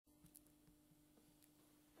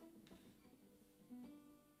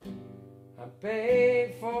I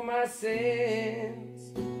paid for my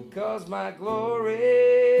sins, 'cause my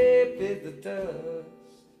glory bit the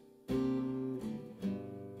dust.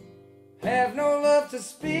 Have no love to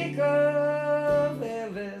speak of,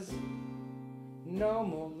 and there's no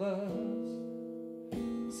more lust.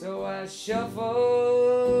 So I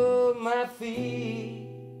shuffle my feet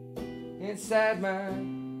inside my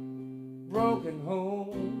broken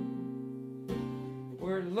home,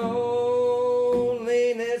 where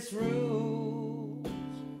loneliness rules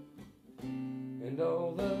and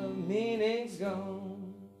all the meaning's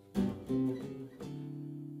gone.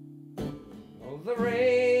 Oh, the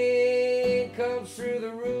rain comes through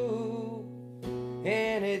the roof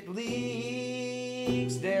and it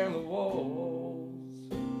leaks down the walls.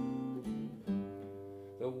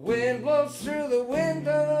 The wind blows through the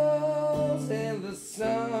windows and the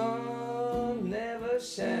sun never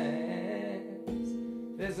shines.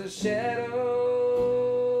 There's a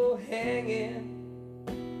shadow hanging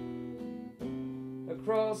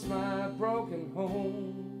across my broken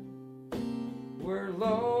home, where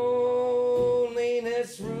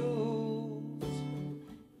loneliness rules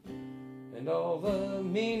and all the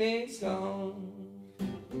meaning's gone.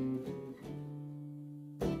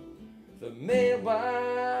 The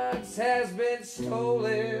mailbox has been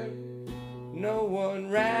stolen, no one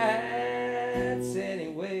writes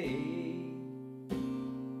anyway.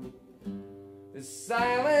 There's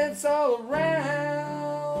silence all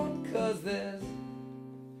around, 'cause there's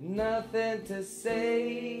nothing to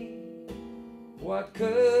say. What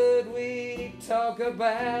could we talk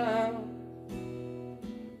about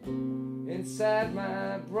inside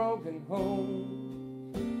my broken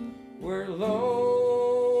home, where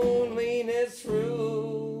loneliness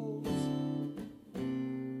rules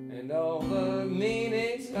and all the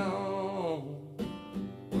meaning's gone,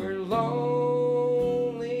 where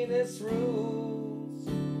loneliness rules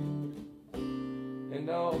and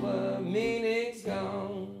all the meaning